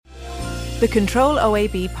The Control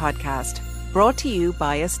OAB podcast, brought to you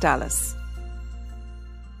by Astellas.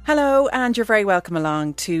 Hello, and you're very welcome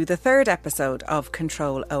along to the third episode of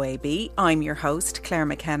Control OAB. I'm your host, Clare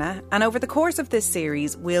McKenna, and over the course of this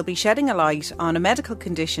series, we'll be shedding a light on a medical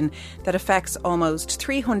condition that affects almost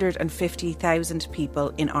 350,000 people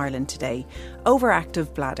in Ireland today,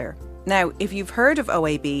 overactive bladder. Now, if you've heard of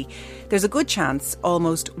OAB, there's a good chance,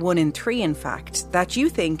 almost 1 in 3 in fact, that you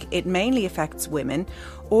think it mainly affects women,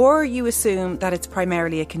 or you assume that it's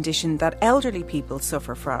primarily a condition that elderly people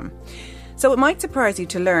suffer from. So it might surprise you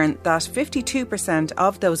to learn that 52%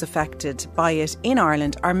 of those affected by it in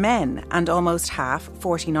Ireland are men, and almost half,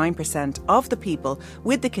 49% of the people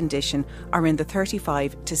with the condition are in the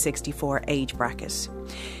 35 to 64 age bracket.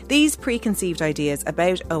 These preconceived ideas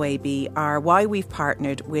about OAB are why we've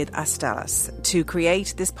partnered with Astellas to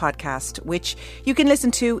create this podcast, which you can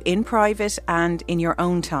listen to in private and in your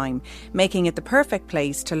own time, making it the perfect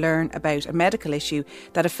place to learn about a medical issue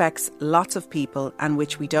that affects lots of people and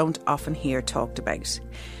which we don't often hear talked about.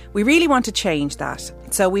 We really want to change that,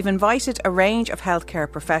 so we've invited a range of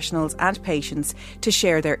healthcare professionals and patients to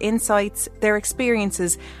share their insights, their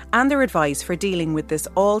experiences and their advice for dealing with this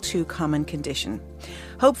all too common condition.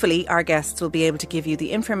 Hopefully, our guests will be able to give you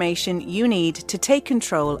the information you need to take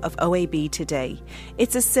control of OAB today.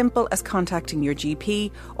 It's as simple as contacting your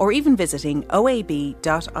GP or even visiting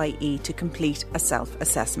oab.ie to complete a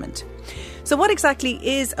self-assessment. So what exactly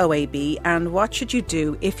is OAB and what should you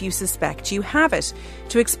do if you suspect you have it?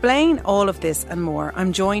 To explain all of this and more,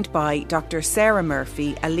 I'm joined by Dr. Sarah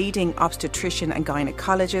Murphy, a leading obstetrician and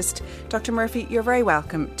gynaecologist. Dr. Murphy, you're very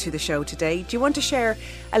welcome to the show today. Do you want to share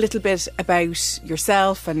a little bit about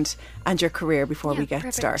yourself and your career before we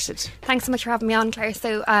get started? Thanks so much for having me on, Claire.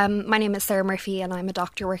 So my name is Sarah Murphy and I'm a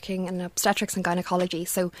doctor working in obstetrics and gynaecology.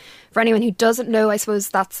 So for anyone who doesn't know, I suppose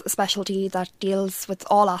that's a specialty that deals with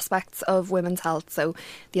all aspects of women's health. So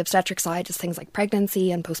the obstetric side is things like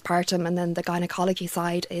pregnancy and postpartum, and then the gynaecology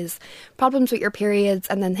side is problems with your periods,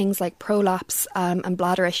 and then things like prolapse and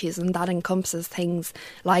bladder issues, and that encompasses things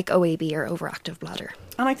like OAB or overactive bladder.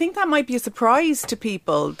 And I think that might be a surprise to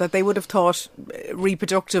people, that they would have thought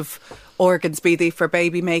reproductive organs, be they for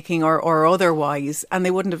baby making or otherwise, and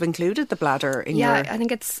they wouldn't have included the bladder in your... Yeah, I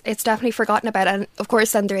think it's definitely forgotten about. And of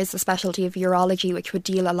course then there is the specialty of urology, which would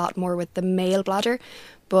deal a lot more with the male bladder,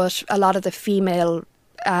 but a lot of the female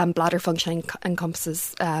bladder function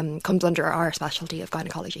comes under our specialty of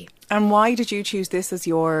gynaecology. And why did you choose this as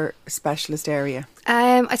your specialist area?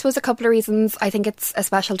 I suppose a couple of reasons. I think it's a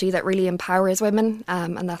specialty that really empowers women,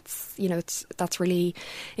 and that's really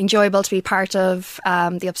enjoyable to be part of.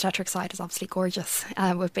 The obstetric side is obviously gorgeous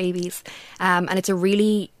with babies, and it's a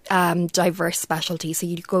really diverse specialty. So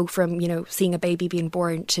you go from seeing a baby being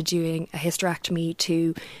born to doing a hysterectomy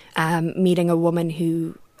to meeting a woman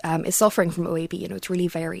who is suffering from OAB. It's really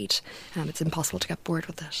varied. It's impossible to get bored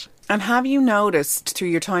with it. And have you noticed through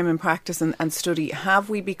your time in practice and study, have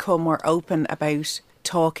we become more open about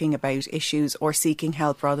talking about issues or seeking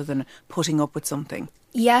help rather than putting up with something?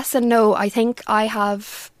 Yes and no. I think I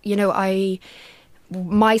have,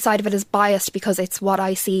 my side of it is biased because it's what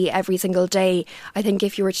I see every single day. I think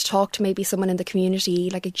if you were to talk to maybe someone in the community,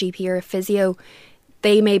 like a GP or a physio,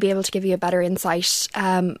 they may be able to give you a better insight.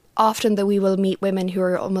 Often, though, we will meet women who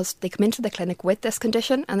are they come into the clinic with this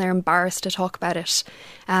condition and they're embarrassed to talk about it.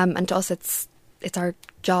 And to us, it's our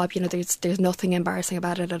job. There's nothing embarrassing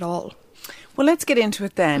about it at all. Well, let's get into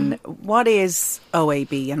it then. What is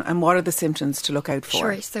OAB and what are the symptoms to look out for?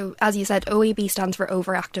 Sure. So, as you said, OAB stands for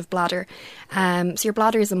overactive bladder. So your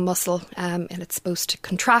bladder is a muscle and it's supposed to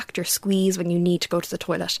contract or squeeze when you need to go to the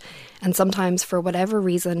toilet. And sometimes, for whatever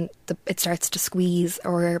reason, it starts to squeeze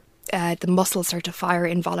or the muscles start to fire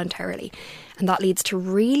involuntarily. And that leads to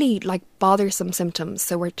really bothersome symptoms.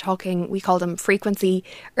 So we call them frequency,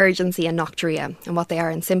 urgency and nocturia. And what they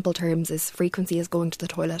are in simple terms is frequency is going to the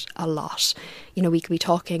toilet a lot. We could be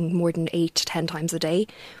talking more than 8 to 10 times a day,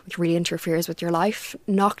 which really interferes with your life.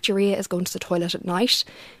 Nocturia is going to the toilet at night.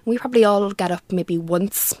 We probably all get up maybe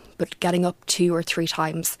once, but getting up 2 or 3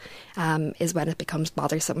 times is when it becomes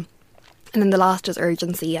bothersome. And then the last is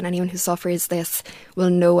urgency, and anyone who suffers this will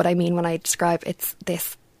know what I mean when I describe it's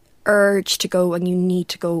this urge to go and you need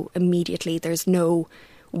to go immediately. There's no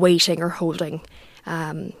waiting or holding.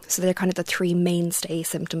 So they're kind of the 3 mainstay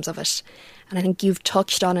symptoms of it. And I think you've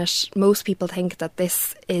touched on it. Most people think that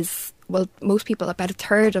this is, most people, about a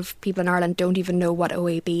third of people in Ireland don't even know what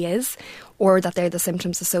OAB is or that they're the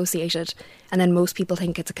symptoms associated. And then most people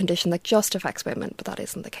think it's a condition that just affects women, but that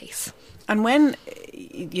isn't the case. And when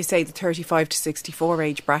you say the 35 to 64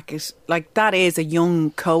 age bracket, that is a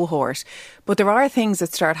young cohort, but there are things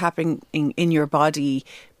that start happening in your body,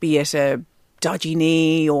 be it a dodgy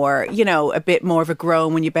knee or, you know, a bit more of a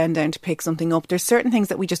groan when you bend down to pick something up. There's certain things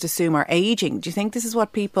that we just assume are aging. Do you think this is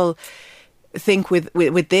what people think with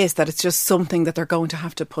this, that it's just something that they're going to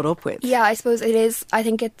have to put up with? Yeah, I suppose it is. I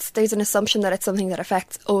think there's an assumption that it's something that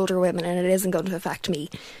affects older women and it isn't going to affect me.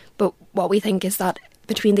 But what we think is that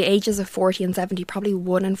between the ages of 40 and 70, probably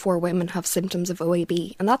 1 in 4 women have symptoms of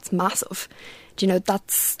OAB, and that's massive. Do you know,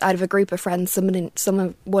 that's out of a group of friends,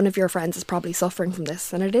 one of your friends is probably suffering from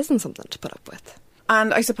this, and it isn't something to put up with.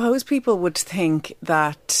 And I suppose people would think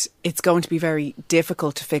that it's going to be very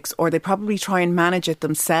difficult to fix, or they probably try and manage it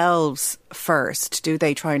themselves first. Do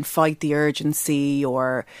they try and fight the urgency,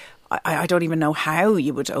 or I don't even know how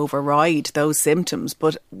you would override those symptoms.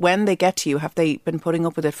 But when they get to you, have they been putting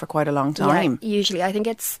up with it for quite a long time? Yeah, usually. I think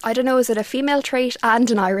I don't know, is it a female trait and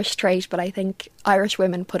an Irish trait? But I think Irish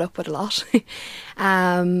women put up with a lot.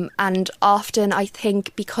 And often I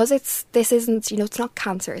think because this isn't, you know, it's not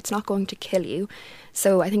cancer, it's not going to kill you.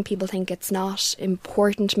 So I think people think it's not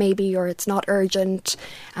important maybe, or it's not urgent,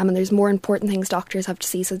 and there's more important things doctors have to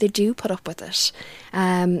see, so they do put up with it.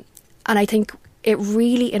 And I think it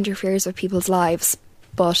really interferes with people's lives,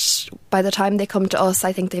 but by the time they come to us,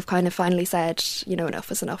 I think they've kind of finally said, you know, enough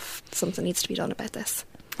is enough, something needs to be done about this.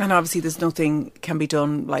 And obviously there's nothing can be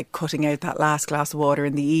done like cutting out that last glass of water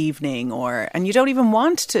in the evening, and you don't even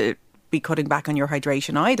want to be cutting back on your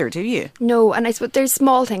hydration either, do you? No, and I suppose there's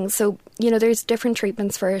small things. So, you know, there's different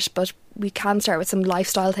treatments for it, but we can start with some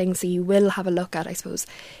lifestyle things. So you will have a look at, I suppose,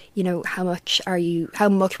 you know, how much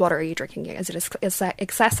water are you drinking? Is it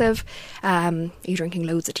excessive? Are you drinking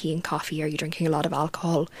loads of tea and coffee? Are you drinking a lot of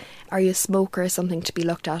alcohol? Are you a smoker? Something to be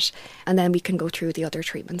looked at. And then we can go through the other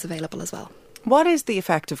treatments available as well. What is the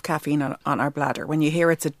effect of caffeine on our bladder? When you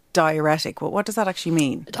hear it's a diuretic, what does that actually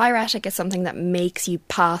mean? A diuretic is something that makes you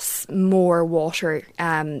pass more water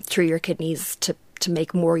through your kidneys to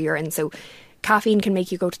make more urine. So caffeine can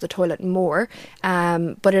make you go to the toilet more,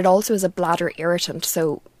 but it also is a bladder irritant.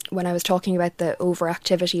 So when I was talking about the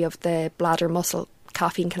overactivity of the bladder muscle,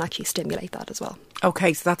 caffeine can actually stimulate that as well.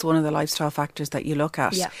 Okay, so that's one of the lifestyle factors that you look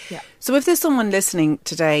at. Yeah. So if there's someone listening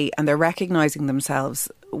today and they're recognising themselves,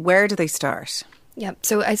 where do they start? Yeah,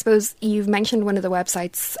 so I suppose you've mentioned one of the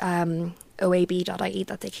websites, oab.ie,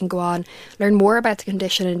 that they can go on, learn more about the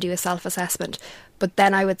condition and do a self-assessment. But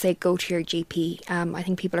then I would say go to your GP. I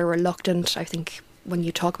think people are reluctant. I think when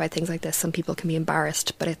you talk about things like this, some people can be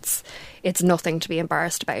embarrassed, but it's nothing to be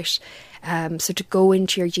embarrassed about. So to go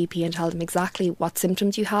into your GP and tell them exactly what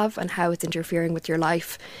symptoms you have and how it's interfering with your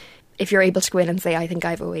life. If you're able to go in and say, I think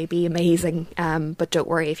I have OAB, amazing, but don't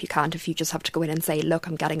worry if you can't. If you just have to go in and say, look,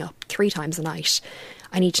 I'm getting up 3 times a night,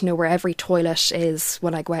 I need to know where every toilet is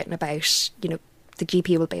when I go out and about, you know, the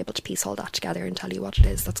GP will be able to piece all that together and tell you what it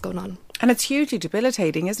is that's going on. And it's hugely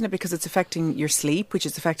debilitating, isn't it? Because it's affecting your sleep, which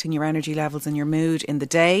is affecting your energy levels and your mood in the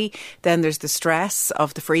day. Then there's the stress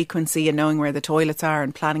of the frequency and knowing where the toilets are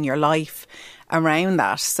and planning your life around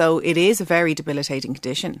that. So it is a very debilitating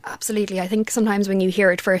condition. Absolutely. I think sometimes when you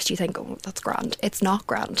hear it first, you think, oh, that's grand. It's not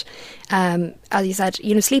grand. As you said,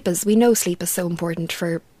 you know, sleep is so important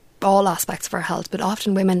for all aspects of our health, but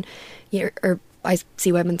often women, I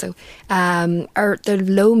see women, are they're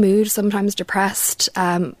low mood, sometimes depressed.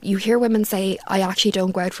 You hear women say, I actually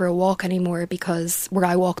don't go out for a walk anymore because where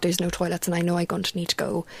I walk there's no toilets and I know I'm going to need to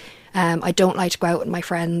go. I don't like to go out with my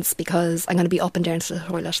friends because I'm going to be up and down to the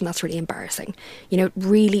toilet and that's really embarrassing. You know, it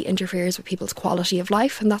really interferes with people's quality of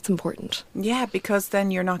life and that's important. Yeah, because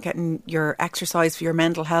then you're not getting your exercise for your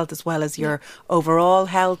mental health as well as your overall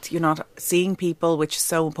health. You're not seeing people, which is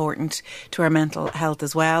so important to our mental health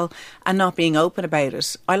as well, and not being open about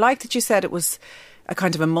it. I like that you said it was a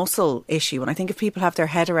kind of a muscle issue, and I think if people have their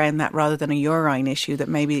head around that rather than a urine issue, that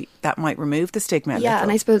maybe that might remove the stigma a little.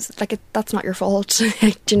 And I suppose that's not your fault.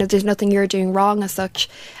 You know, there's nothing you're doing wrong as such.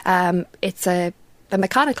 It's a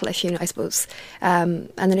mechanical issue, I suppose,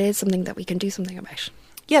 and it is something that we can do something about.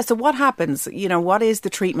 Yeah, so what happens? You know, what is the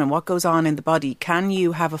treatment? What goes on in the body? Can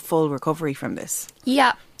you have a full recovery from this?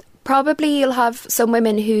 Yeah, probably you'll have some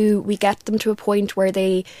women who we get them to a point where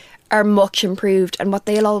they are much improved, and what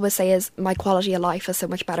they'll always say is my quality of life is so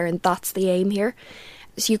much better, and that's the aim here.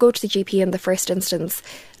 So you go to the GP in the first instance,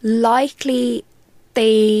 likely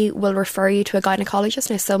they will refer you to a gynaecologist.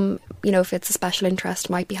 Now some, you know, if it's a special interest,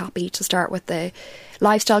 might be happy to start with the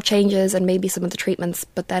lifestyle changes and maybe some of the treatments,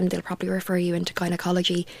 but then they'll probably refer you into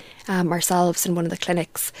gynaecology ourselves in one of the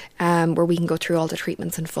clinics where we can go through all the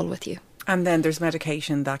treatments in full with you. And then there's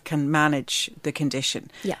medication that can manage the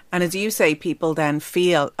condition. Yeah. And as you say, people then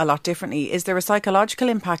feel a lot differently. Is there a psychological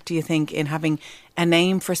impact, do you think, in having a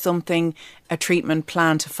name for something, a treatment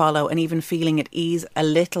plan to follow, and even feeling at ease a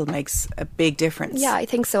little makes a big difference? Yeah, I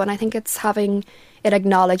think so. And I think it's having it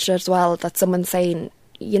acknowledged as well, that someone's saying,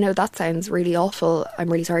 you know, that sounds really awful.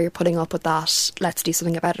 I'm really sorry you're putting up with that. Let's do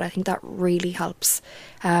something about it. I think that really helps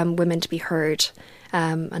women to be heard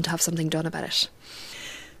and to have something done about it.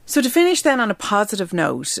 So to finish then on a positive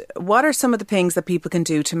note, what are some of the things that people can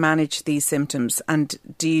do to manage these symptoms? And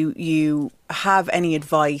do you have any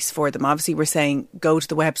advice for them? Obviously, we're saying go to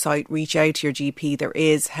the website, reach out to your GP. There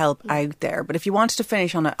is help out there. But if you wanted to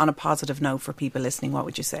finish on a positive note for people listening, what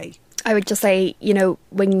would you say? I would just say, you know,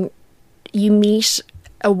 when you meet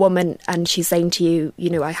a woman and she's saying to you, you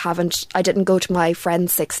know, I didn't go to my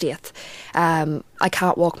friend's 60th. I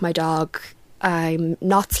can't walk my dog. I'm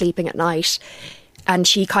not sleeping at night. And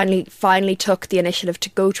she finally took the initiative to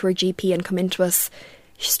go to her GP and come into us.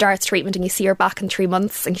 She starts treatment and you see her back in 3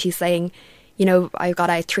 months and she's saying, you know, I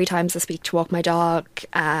got out 3 times this week to walk my dog.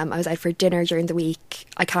 I was out for dinner during the week.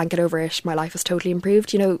 I can't get over it. My life has totally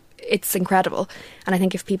improved. You know, it's incredible. And I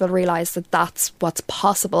think if people realise that that's what's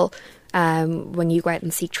possible when you go out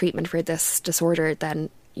and seek treatment for this disorder,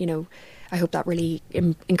 then, you know, I hope that really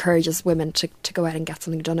encourages women to go out and get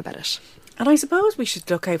something done about it. And I suppose we should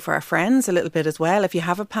look out for our friends a little bit as well. If you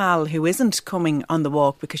have a pal who isn't coming on the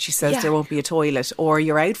walk because she says there won't be a toilet, or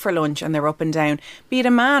you're out for lunch and they're up and down, be it a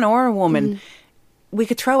man or a woman, we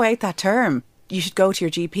could throw out that term. You should go to your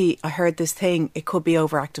GP. I heard this thing. It could be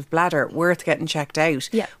overactive bladder. Worth getting checked out.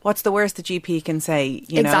 Yeah. What's the worst the GP can say?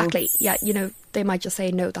 You know? Exactly. Yeah. You know, they might just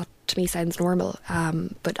say, no, that to me sounds normal.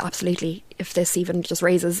 But absolutely, if this even just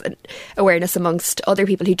raises awareness amongst other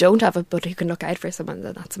people who don't have it but who can look out for someone,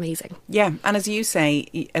 then that's amazing. Yeah. And as you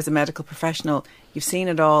say, as a medical professional, you've seen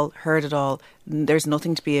it all, heard it all. There's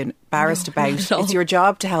nothing to be embarrassed about. It's your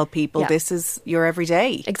job to help people. Yeah. This is your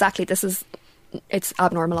everyday. Exactly. It's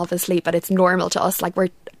abnormal, obviously, but it's normal to us. Like, we're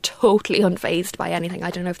totally unfazed by anything. I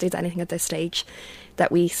don't know if there's anything at this stage that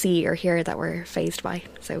we see or hear that we're fazed by.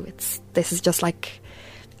 So this is just like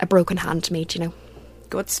a broken hand to me, you know.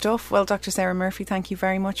 Good stuff. Well, Dr. Sarah Murphy, thank you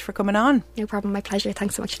very much for coming on. No problem. My pleasure.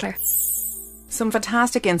 Thanks so much, Claire. Some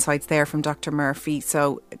fantastic insights there from Dr. Murphy,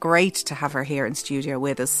 so great to have her here in studio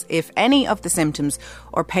with us. If any of the symptoms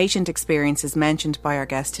or patient experiences mentioned by our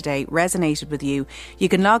guest today resonated with you, you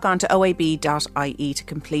can log on to oab.ie to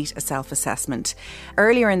complete a self-assessment.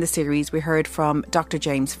 Earlier in the series, we heard from Dr.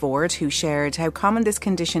 James Ford, who shared how common this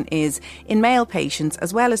condition is in male patients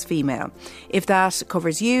as well as female. If that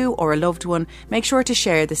covers you or a loved one, make sure to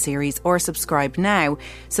share the series or subscribe now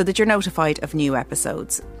so that you're notified of new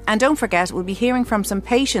episodes. And don't forget, we'll be hearing from some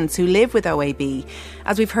patients who live with OAB.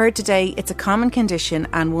 As we've heard today, it's a common condition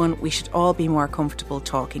and one we should all be more comfortable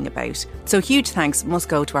talking about. So huge thanks must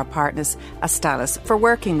go to our partners, Astellas, for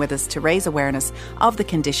working with us to raise awareness of the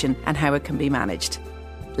condition and how it can be managed.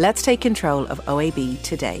 Let's take control of OAB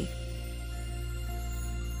today.